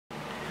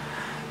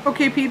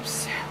Okay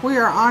peeps, we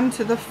are on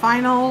to the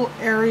final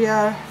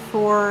area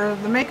for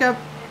the makeup,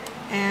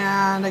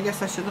 and I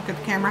guess I should look at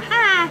the camera.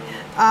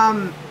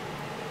 Hi!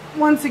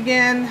 Once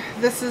again,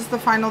 this is the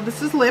final.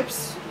 This is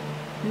lips.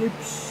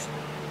 Lips.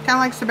 Kind of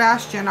like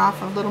Sebastian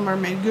off of Little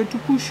Mermaid. Good to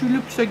push your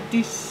lips like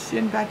this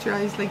and bat your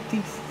eyes like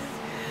this.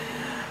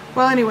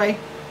 Well, anyway,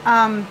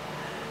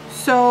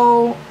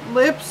 so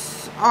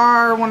lips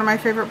are one of my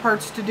favorite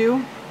parts to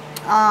do.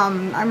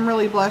 I'm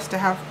really blessed to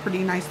have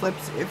pretty nice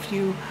lips. If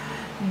you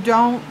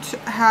don't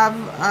have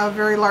a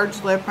very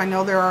large lip, I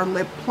know there are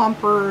lip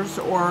plumpers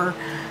or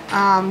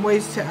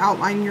ways to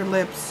outline your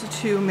lips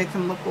to make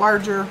them look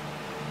larger.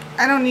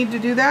 I don't need to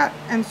do that,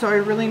 and so I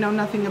really know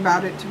nothing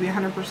about it, to be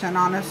 100%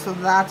 honest. So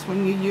that's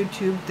when you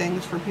YouTube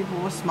things for people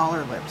with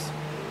smaller lips.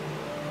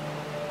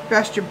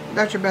 That's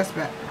your best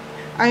bet.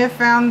 I have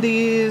found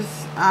these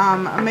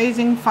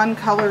amazing fun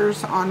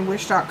colors on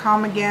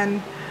Wish.com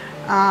again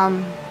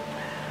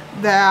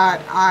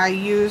that I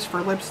use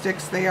for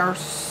lipsticks. They are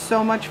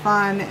so much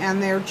fun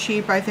and they're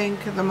cheap. I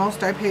think the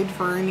most I paid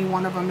for any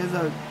one of them is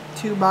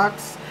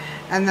 $2,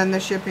 and then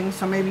the shipping,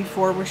 so maybe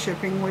 4 with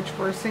shipping, which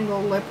for a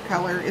single lip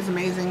color is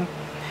amazing.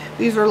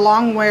 These are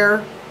long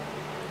wear.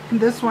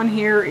 This one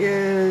here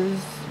is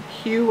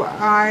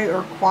QI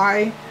or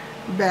Quai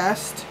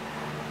Best.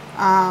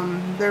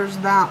 There's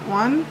that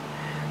one.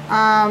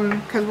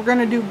 Because we're going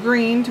to do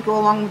green to go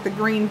along with the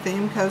green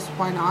theme, because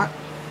why not?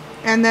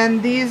 And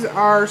then these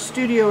are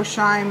Studio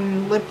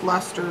Shine lip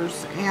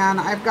lusters, and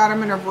I've got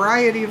them in a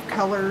variety of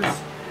colors.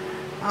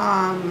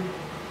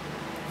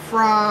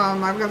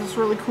 I've got this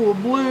really cool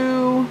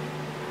blue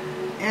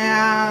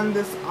and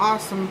this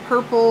awesome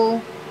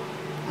purple.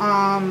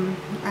 I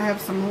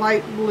have some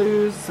light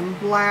blues, some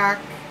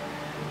black,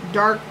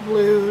 dark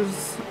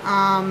blues.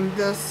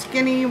 The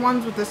skinny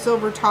ones with the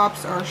silver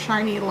tops are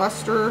Shiny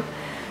Luster,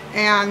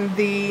 and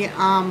the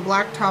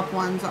black top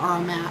ones are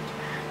a matte.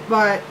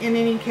 But in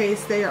any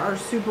case, they are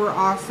super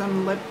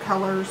awesome lip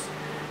colors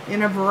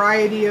in a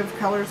variety of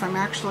colors. I'm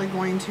actually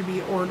going to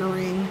be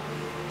ordering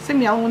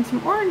some yellow and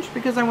some orange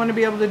because I want to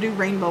be able to do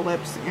rainbow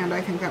lips, and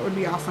I think that would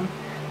be awesome.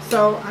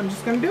 So I'm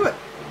just going to do it.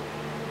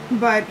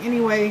 But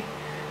anyway,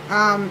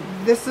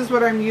 this is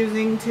what I'm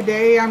using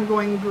today. I'm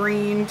going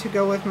green to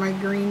go with my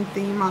green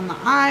theme on the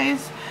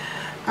eyes.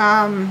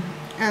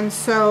 And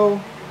so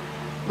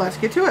let's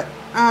get to it.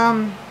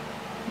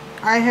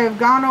 I have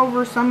gone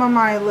over some of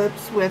my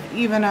lips with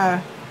even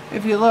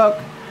if you look,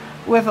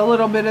 with a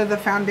little bit of the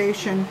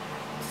foundation,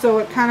 so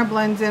it kind of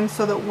blends in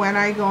so that when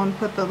I go and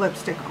put the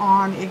lipstick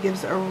on, it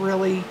gives a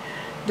really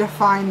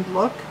defined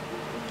look.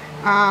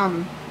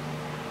 And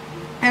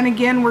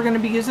again, we're going to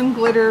be using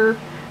glitter,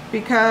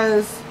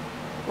 because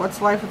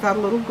what's life without a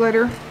little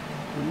glitter?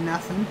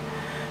 Nothing.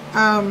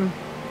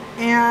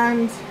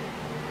 And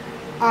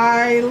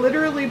I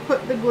literally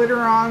put the glitter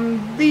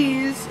on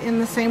these in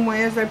the same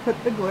way as I put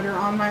the glitter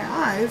on my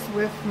eyes,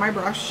 with my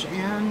brush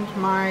and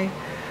my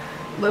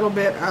little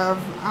bit of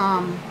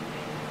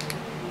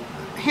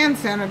hand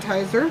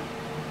sanitizer.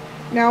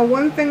 Now,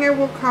 one thing I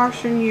will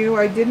caution you,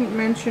 I didn't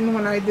mention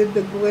when I did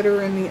the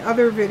glitter in the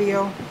other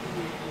video,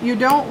 you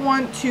don't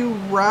want to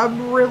rub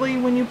really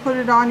when you put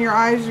it on your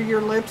eyes or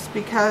your lips,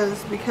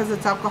 because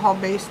it's alcohol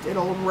based,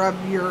 it'll rub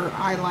your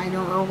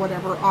eyeliner or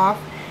whatever off.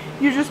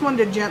 You just want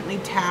to gently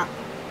tap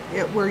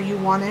it where you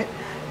want it,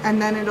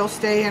 and then it'll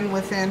stay in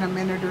within a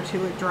minute or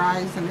two. It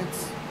dries and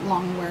it's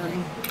long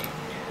wearing.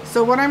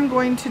 So what I'm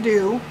going to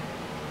do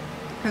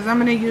is I'm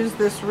going to use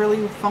this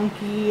really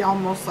funky,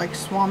 almost like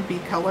swampy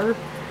color,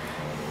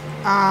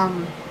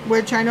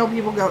 which I know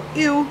people go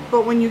ew,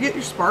 but when you get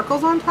your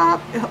sparkles on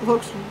top, it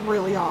looks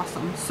really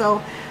awesome. So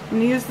I'm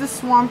going to use this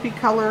swampy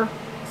color,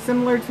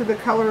 similar to the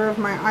color of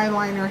my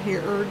eyeliner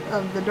here, or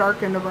of the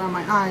dark end around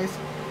my eyes.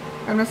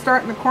 I'm going to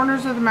start in the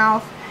corners of the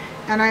mouth,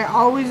 and I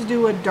always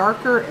do a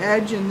darker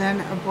edge and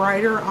then a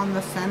brighter on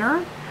the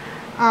center.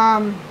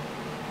 And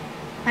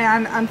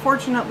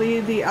unfortunately,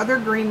 the other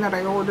green that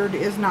I ordered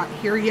is not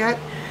here yet,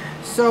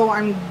 so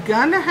I'm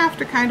gonna have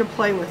to kind of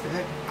play with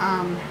it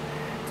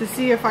to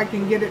see if I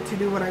can get it to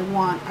do what I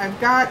want. I've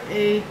got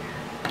a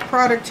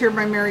product here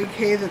by Mary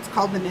Kay that's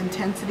called an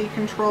Intensity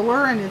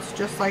Controller, and it's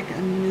just like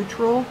a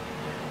neutral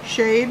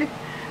shade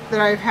that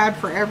I've had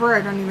forever.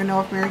 I don't even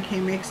know if Mary Kay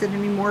makes it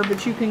anymore,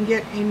 but you can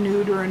get a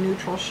nude or a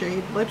neutral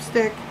shade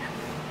lipstick,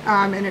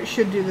 and it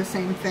should do the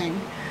same thing.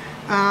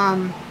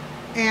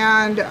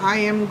 And I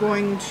am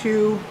going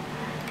to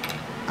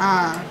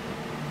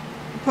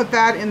put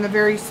that in the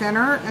very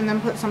center and then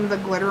put some of the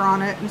glitter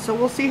on it, and so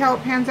we'll see how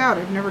it pans out.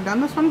 I've never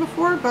done this one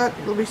before, but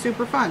it'll be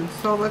super fun,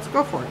 so let's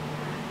go for it.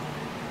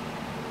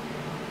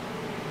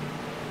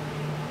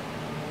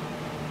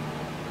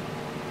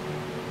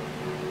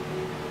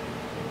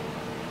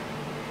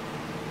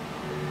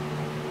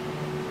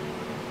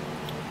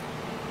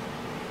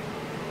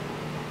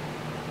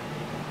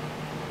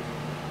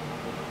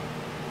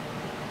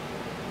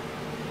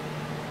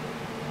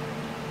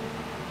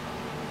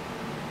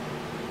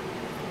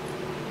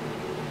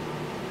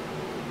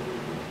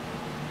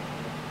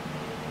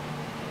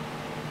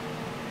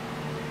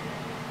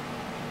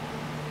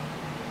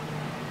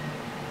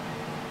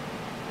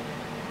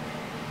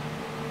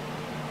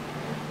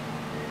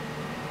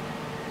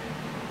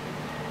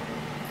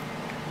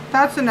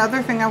 That's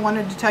another thing I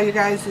wanted to tell you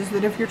guys, is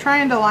that if you're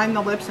trying to line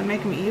the lips and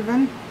make them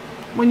even,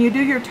 when you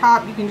do your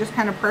top, you can just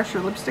kind of press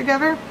your lips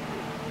together,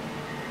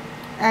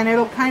 and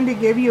it'll kind of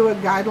give you a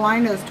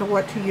guideline as to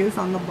what to use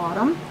on the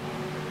bottom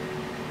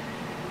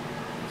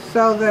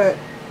so that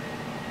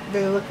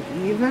they look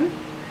even.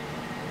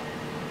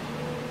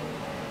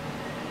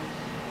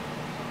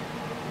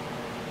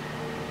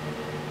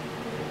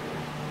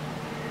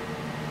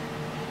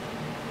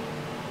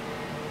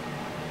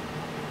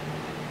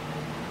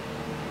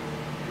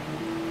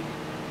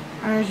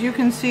 And as you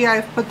can see,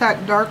 I've put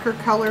that darker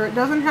color. It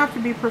doesn't have to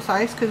be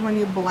precise, because when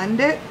you blend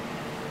it,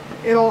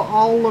 it'll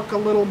all look a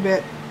little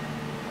bit,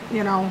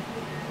 you know,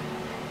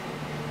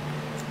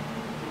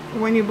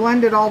 when you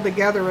blend it all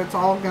together, it's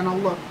all gonna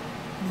look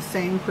the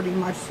same pretty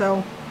much.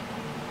 So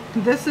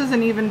this is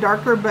an even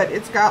darker, but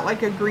it's got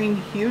like a green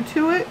hue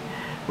to it,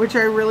 which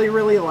I really,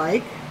 really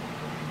like.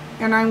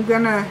 And I'm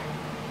gonna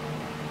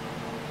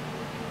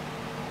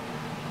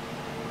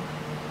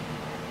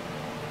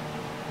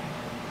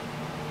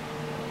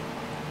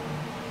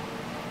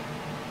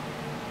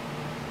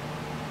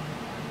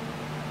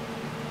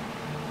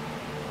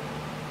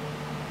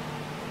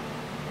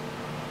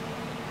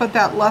put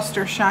that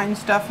luster shine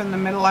stuff in the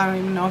middle. I don't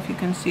even know if you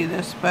can see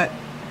this, but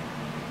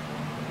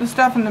the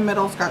stuff in the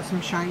middle's got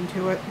some shine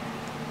to it.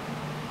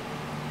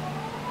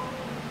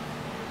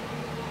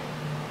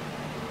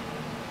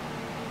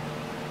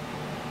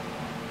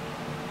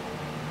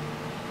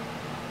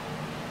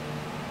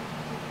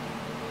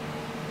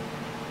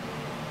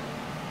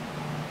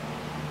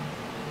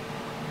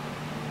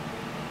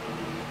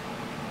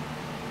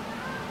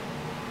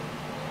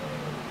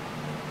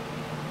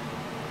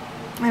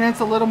 And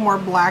it's a little more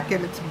black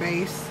at its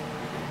base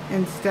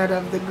instead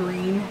of the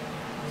green.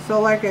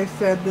 So like I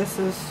said, this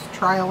is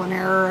trial and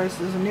error. This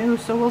is new,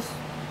 so we'll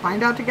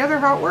find out together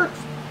how it works.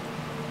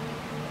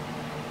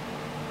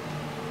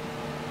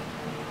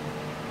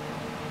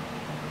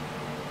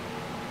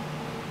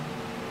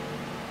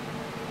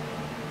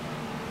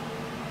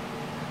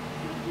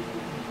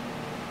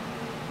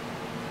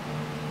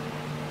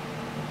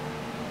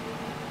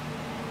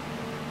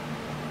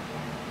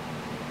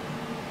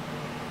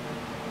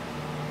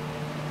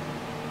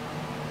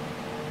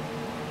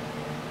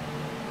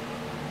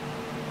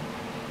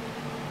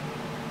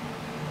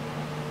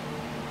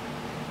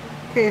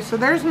 Okay, so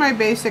there's my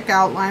basic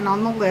outline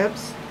on the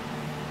lips.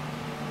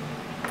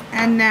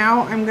 And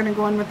now I'm going to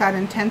go in with that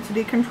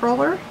intensity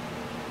controller.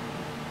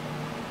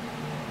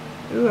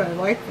 Ooh, I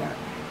like that.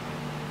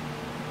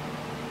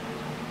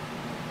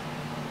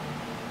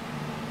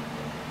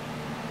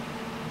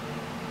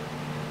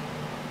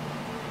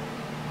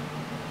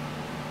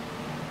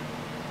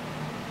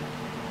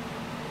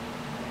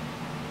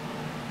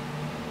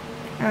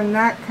 And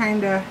that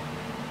kind of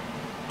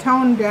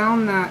toned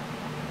down that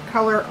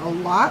color a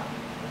lot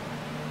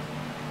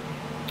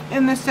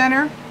in the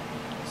center,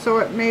 so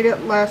it made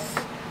it less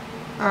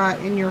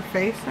in your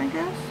face, I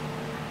guess.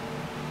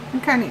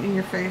 And kind of in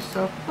your face,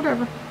 so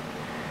whatever.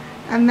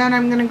 And then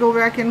I'm going to go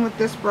back in with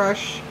this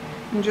brush,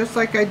 and just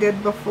like I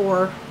did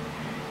before,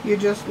 you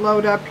just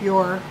load up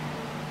your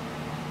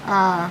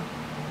hand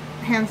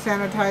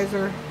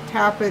sanitizer,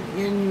 tap it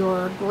in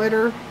your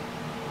glitter.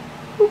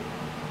 Boop.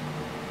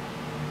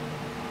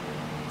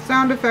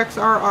 Sound effects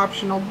are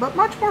optional, but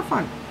much more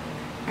fun.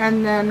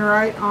 And then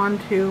right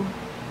onto.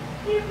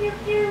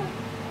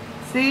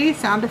 See,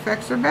 sound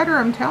effects are better,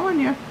 I'm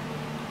telling you.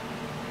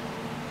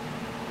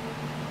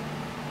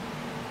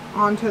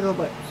 Onto the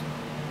lips.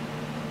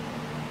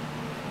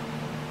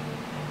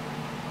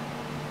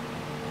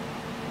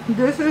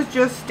 This is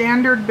just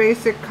standard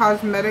basic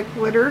cosmetic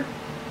glitter,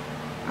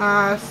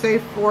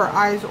 safe for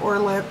eyes or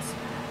lips.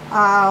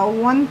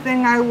 One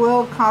thing I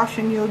will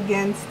caution you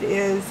against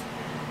is,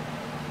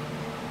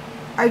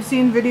 I've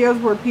seen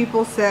videos where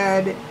people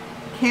said,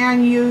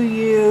 can you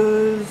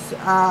use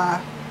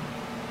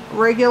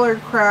regular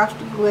craft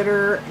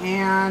glitter?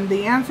 And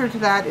the answer to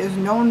that is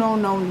no, no,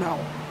 no, no.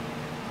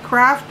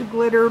 Craft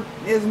glitter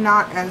is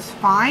not as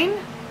fine,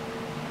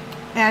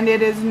 and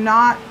it is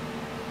not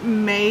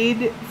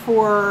made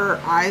for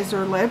eyes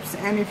or lips,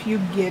 and if you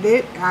get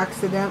it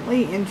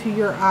accidentally into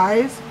your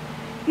eyes,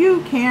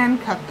 you can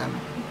cut them.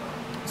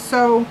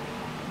 So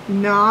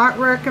not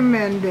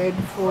recommended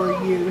for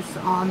use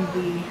on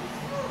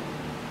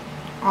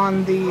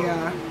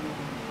the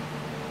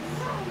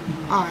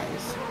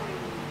eyes.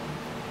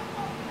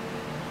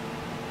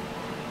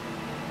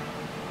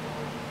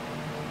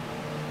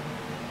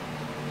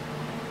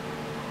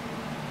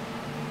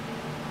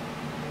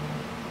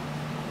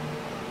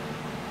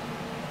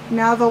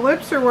 Now the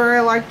lips are where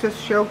I like to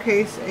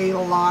showcase a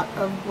lot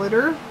of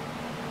glitter,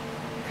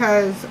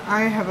 because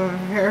I have a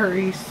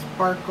very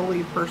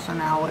sparkly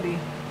personality.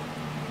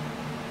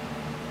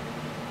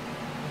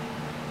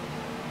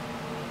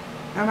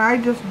 And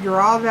I just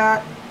draw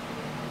that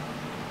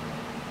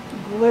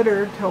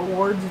glitter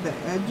towards the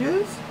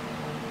edges.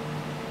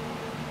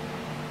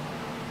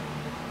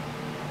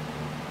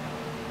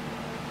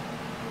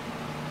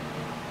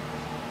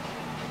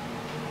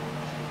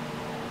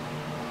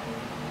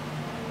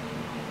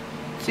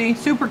 See,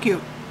 super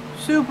cute.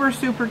 Super,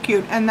 super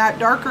cute. And that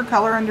darker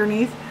color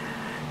underneath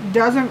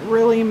doesn't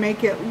really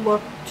make it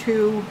look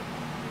too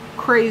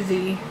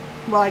crazy.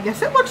 Well, I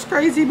guess it looks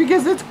crazy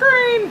because it's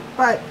green,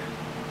 but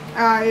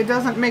it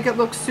doesn't make it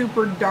look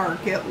super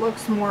dark. It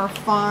looks more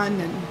fun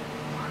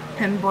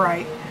and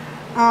bright.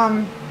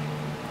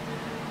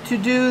 To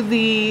do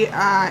the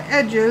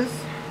edges,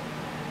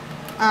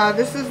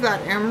 this is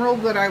that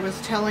emerald that I was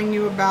telling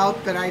you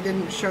about that I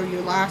didn't show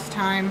you last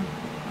time.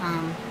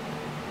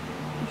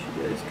 Wish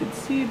you guys could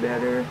see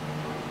better.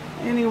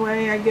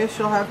 Anyway, I guess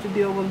you'll have to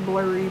deal with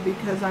blurry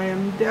because I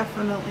am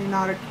definitely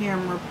not a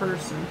camera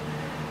person.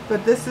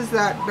 But this is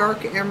that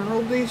dark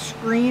emeraldish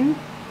green.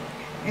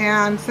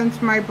 And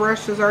since my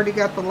brush has already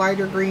got the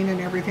lighter green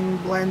and everything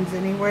blends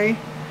anyway,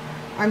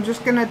 I'm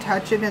just going to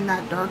touch it in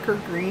that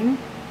darker green.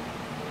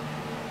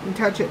 And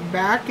touch it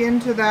back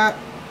into that,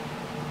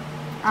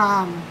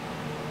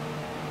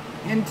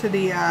 into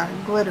the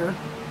glitter.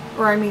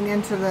 Or I mean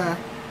into the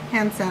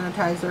hand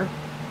sanitizer.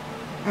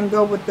 And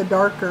go with the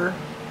darker.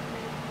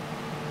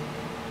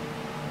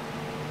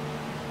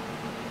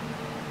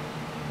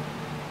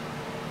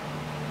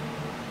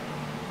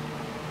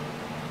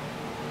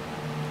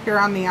 Here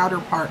on the outer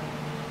part,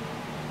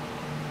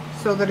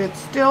 so that it's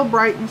still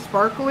bright and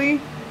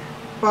sparkly,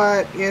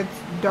 but it's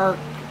dark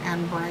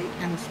and bright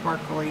and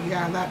sparkly.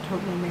 Yeah, that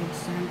totally made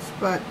sense.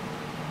 But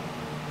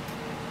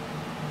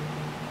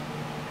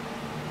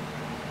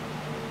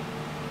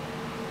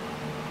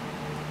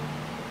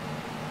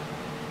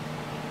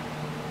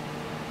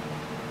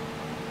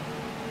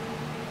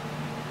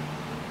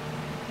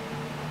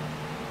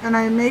and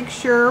I make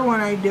sure when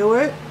I do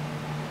it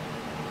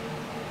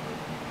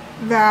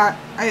that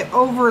I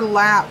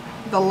overlap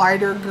the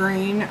lighter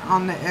green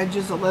on the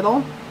edges a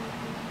little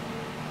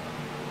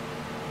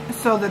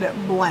so that it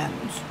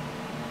blends.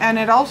 And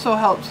it also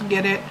helps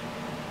get it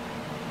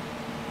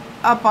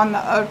up on the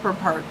upper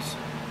parts.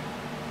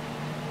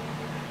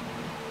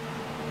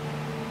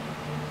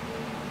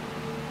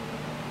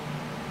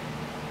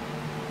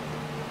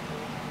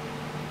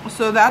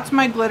 So that's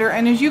my glitter,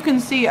 and as you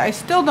can see, I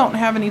still don't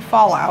have any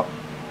fallout.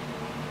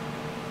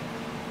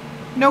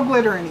 No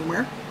glitter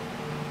anywhere.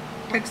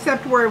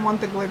 Except where I want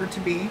the glitter to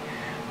be,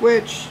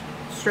 which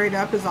straight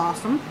up is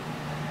awesome.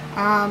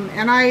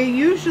 And I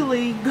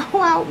usually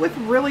go out with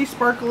really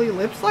sparkly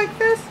lips like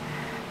this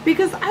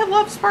because I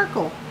love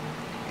sparkle.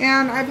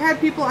 And I've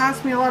had people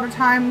ask me a lot of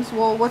times,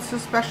 well, what's the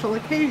special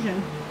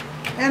occasion?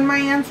 And my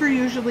answer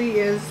usually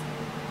is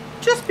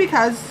just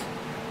because.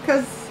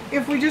 Because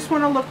if we just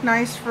want to look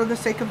nice for the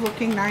sake of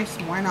looking nice,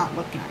 why not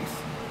look nice?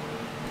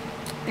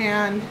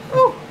 And,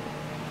 ooh.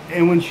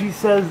 And when she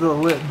says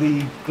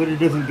the glitter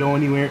doesn't go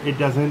anywhere, it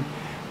doesn't.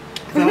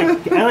 I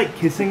like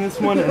kissing this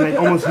one, and it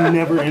almost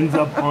never ends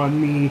up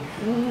on me.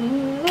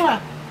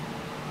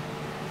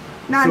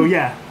 So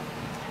yeah.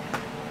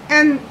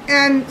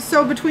 And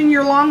so between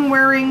your long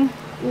wearing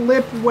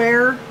lip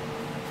wear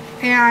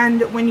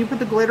and when you put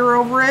the glitter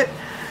over it,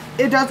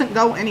 it doesn't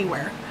go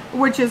anywhere,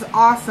 which is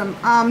awesome.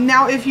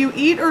 Now if you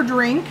eat or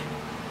drink,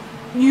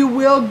 you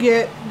will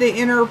get the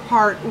inner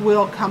part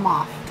will come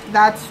off.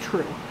 That's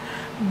true.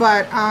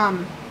 But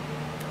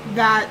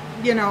that,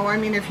 you know, I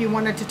mean, if you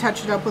wanted to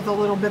touch it up with a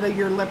little bit of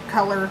your lip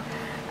color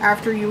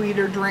after you eat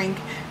or drink,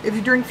 if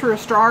you drink through a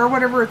straw or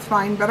whatever, it's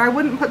fine. But I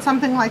wouldn't put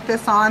something like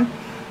this on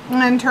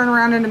and then turn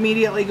around and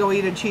immediately go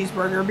eat a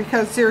cheeseburger,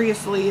 because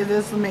seriously, it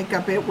is the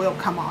makeup, it will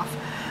come off.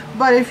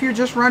 But if you're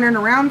just running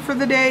around for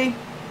the day,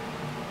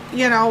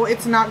 you know,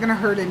 it's not going to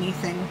hurt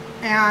anything.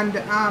 And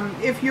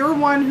if you're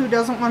one who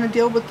doesn't want to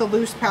deal with the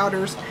loose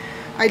powders,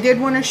 I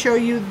did want to show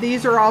you,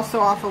 these are also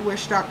off of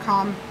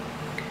wish.com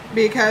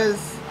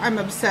because I'm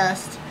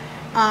obsessed.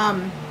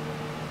 And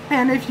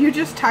if you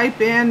just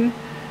type in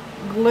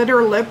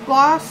glitter lip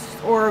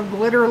gloss or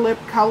glitter lip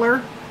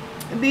color,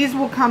 these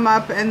will come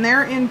up, and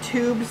they're in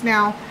tubes.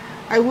 Now,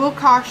 I will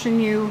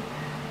caution you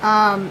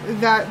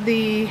that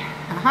the,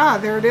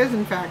 there it is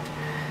in fact,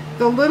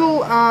 the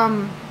little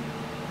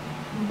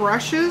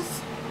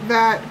brushes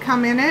that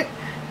come in it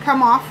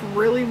come off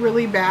really,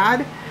 really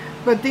bad.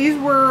 But these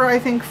were, I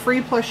think, free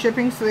plus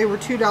shipping, so they were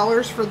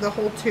 $2 for the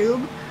whole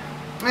tube.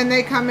 And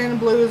they come in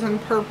blues and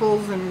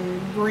purples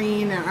and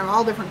green and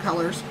all different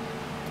colors.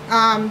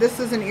 This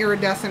is an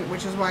iridescent,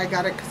 which is why I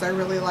got it, because I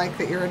really like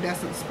the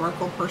iridescent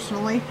sparkle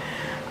personally.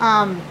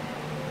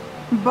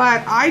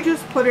 But I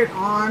just put it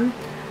on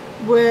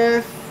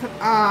with,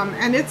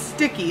 and it's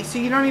sticky, so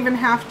you don't even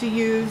have to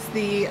use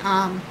the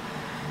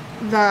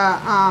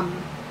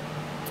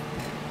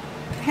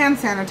hand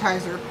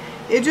sanitizer.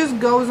 It just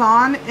goes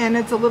on, and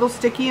it's a little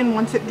sticky, and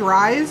once it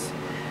dries,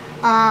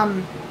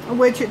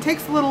 which it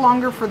takes a little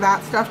longer for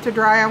that stuff to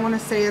dry. I want to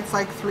say it's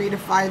like 3 to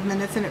 5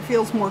 minutes, and it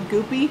feels more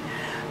goopy,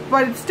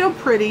 but it's still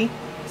pretty,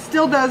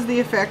 still does the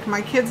effect.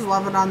 My kids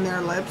love it on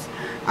their lips.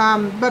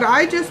 But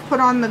I just put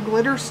on the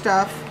glitter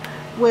stuff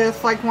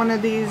with like one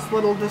of these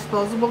little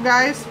disposable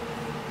guys,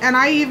 and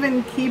I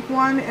even keep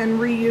one and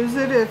reuse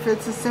it if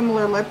it's a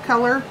similar lip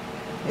color,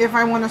 if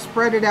I want to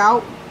spread it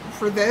out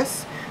for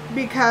this,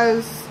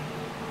 because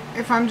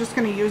if I'm just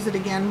going to use it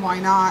again, why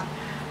not?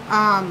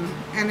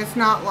 And it's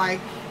not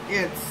like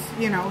it's,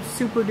 you know,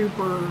 super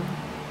duper,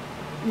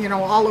 you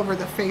know, all over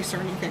the face or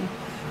anything.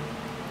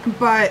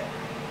 But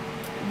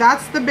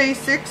that's the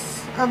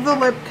basics of the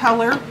lip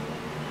color.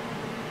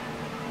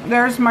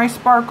 There's my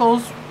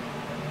sparkles.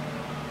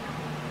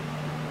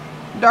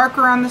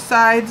 Darker on the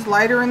sides,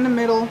 lighter in the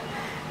middle.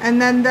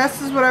 And then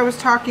this is what I was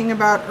talking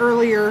about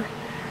earlier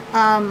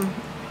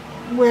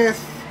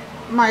with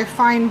my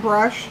fine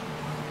brush.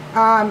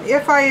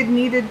 If I had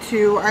needed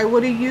to, I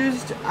would have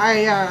used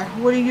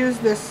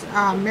this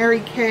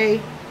Mary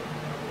Kay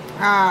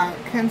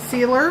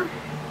concealer,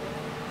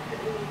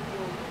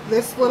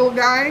 this little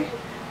guy,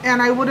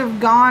 and I would have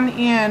gone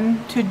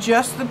in to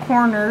just the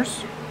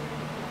corners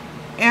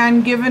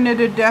and given it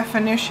a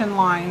definition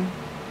line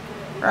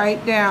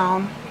right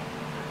down,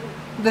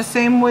 the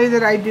same way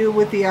that I do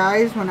with the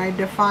eyes when I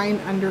define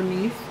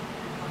underneath.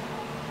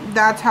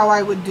 That's how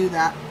I would do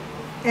that,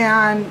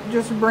 and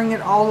just bring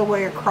it all the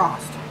way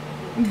across.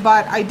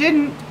 But I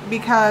didn't,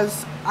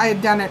 because I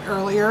had done it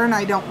earlier and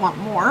I don't want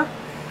more.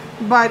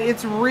 But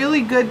it's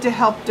really good to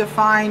help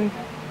define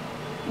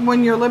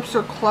when your lips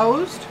are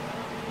closed.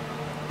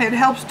 It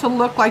helps to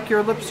look like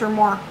your lips are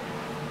more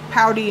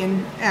pouty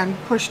and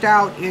pushed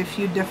out if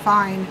you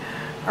define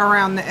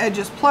around the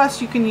edges.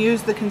 Plus, you can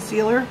use the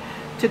concealer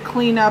to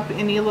clean up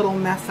any little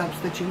mess ups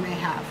that you may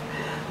have.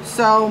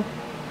 So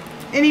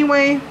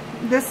anyway,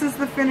 this is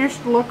the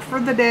finished look for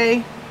the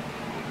day.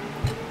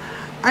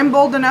 I'm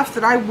bold enough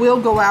that I will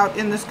go out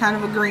in this kind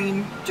of a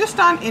green just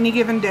on any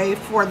given day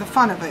for the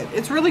fun of it.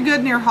 It's really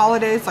good near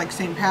holidays like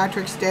St.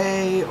 Patrick's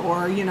Day,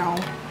 or, you know,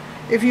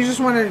 if you just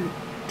want to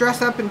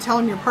dress up and tell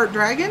them you're part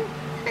dragon,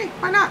 hey,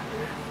 why not?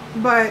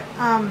 But,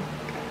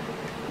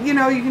 you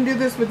know, you can do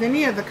this with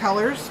any of the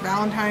colors,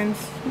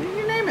 Valentine's,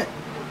 you name it.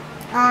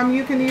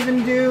 You can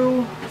even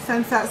do,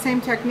 since that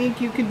same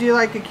technique, you could do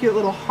like a cute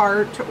little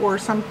heart or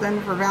something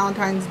for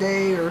Valentine's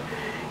Day, or,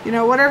 you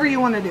know, whatever you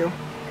want to do.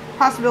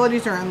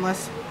 Possibilities are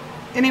endless.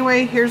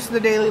 Anyway, here's the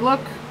daily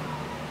look.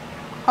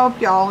 Hope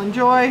y'all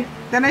enjoy.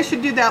 Then I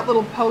should do that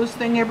little pose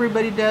thing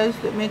everybody does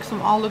that makes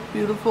them all look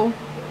beautiful.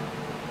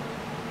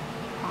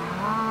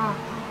 Ah.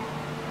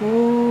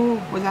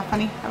 Ooh, was that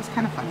funny? That was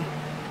kind of funny.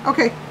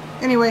 Okay,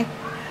 anyway.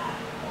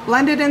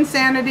 Blended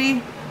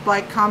Insanity.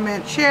 Like,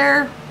 comment,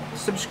 share,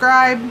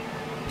 subscribe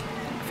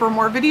for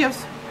more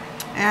videos.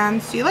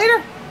 And see you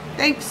later.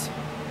 Thanks.